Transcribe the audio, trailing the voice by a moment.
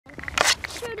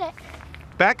it.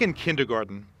 Back in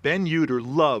kindergarten, Ben Uter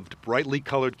loved brightly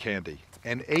colored candy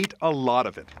and ate a lot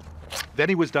of it. Then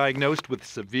he was diagnosed with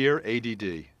severe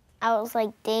ADD. I was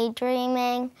like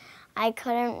daydreaming. I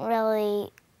couldn't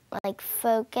really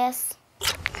focus.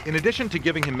 In addition to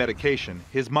giving him medication,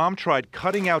 his mom tried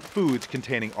cutting out foods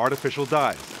containing artificial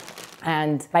dyes.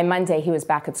 And by Monday, he was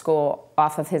back at school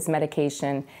off of his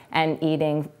medication and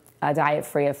eating a diet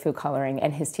free of food coloring,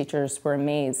 and his teachers were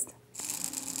amazed.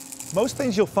 Most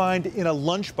things you'll find in a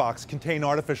lunchbox contain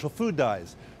artificial food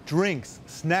dyes, drinks,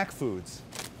 snack foods.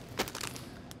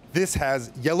 This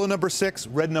has yellow number 6,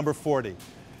 red number 40.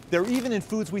 They're even in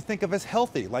foods we think of as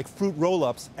healthy, like fruit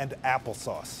roll-ups and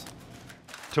applesauce.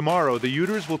 Tomorrow, the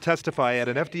Uters will testify at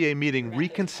an FDA meeting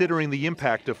reconsidering the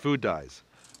impact of food dyes.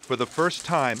 For the first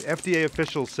time, FDA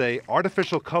officials say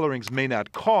artificial colorings may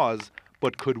not cause,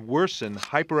 but could worsen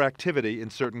hyperactivity in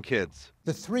certain kids.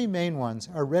 The three main ones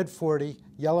are red 40,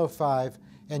 yellow 5,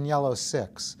 and yellow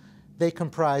 6. They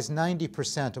comprise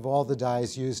 90% of all the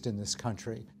dyes used in this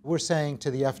country. We're saying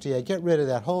to the FDA, get rid of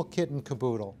that whole kit and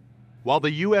caboodle. While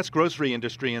the U.S. grocery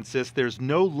industry insists there's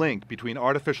no link between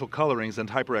artificial colorings and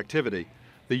hyperactivity,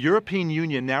 the European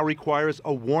Union now requires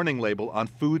a warning label on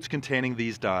foods containing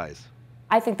these dyes.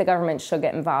 I think the government should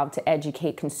get involved to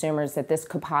educate consumers that this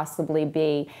could possibly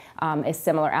be a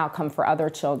similar outcome for other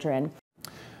children.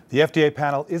 The FDA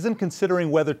panel isn't considering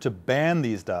whether to ban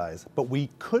these dyes, but we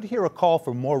could hear a call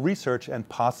for more research and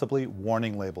possibly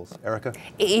warning labels. Erica?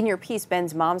 In your piece,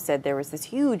 Ben's mom said there was this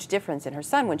huge difference in her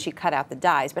son when she cut out the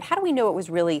dyes, but how do we know it was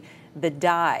really the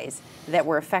dyes that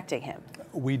were affecting him?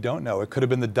 We don't know. It could have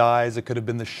been the dyes, it could have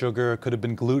been the sugar, it could have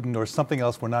been gluten or something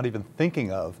else we're not even thinking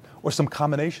of, or some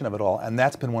combination of it all, and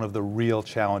that's been one of the real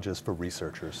challenges for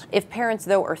researchers. If parents,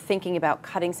 though, are thinking about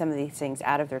cutting some of these things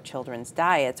out of their children's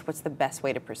diets, what's the best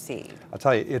way to proceed? I'll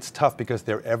tell you, it's tough because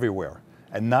they're everywhere,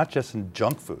 and not just in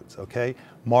junk foods, okay?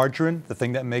 Margarine, the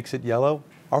thing that makes it yellow,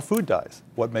 are food dyes.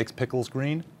 What makes pickles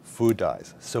green? Food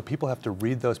dyes. So people have to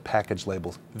read those package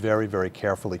labels very, very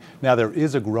carefully. Now, there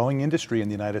is a growing industry in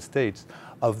the United States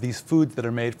of these foods that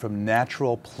are made from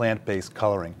natural plant-based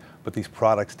coloring, but these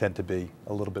products tend to be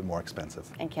a little bit more expensive.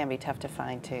 And can be tough to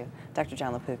find, too. Dr.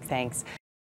 Jon LaPook, thanks.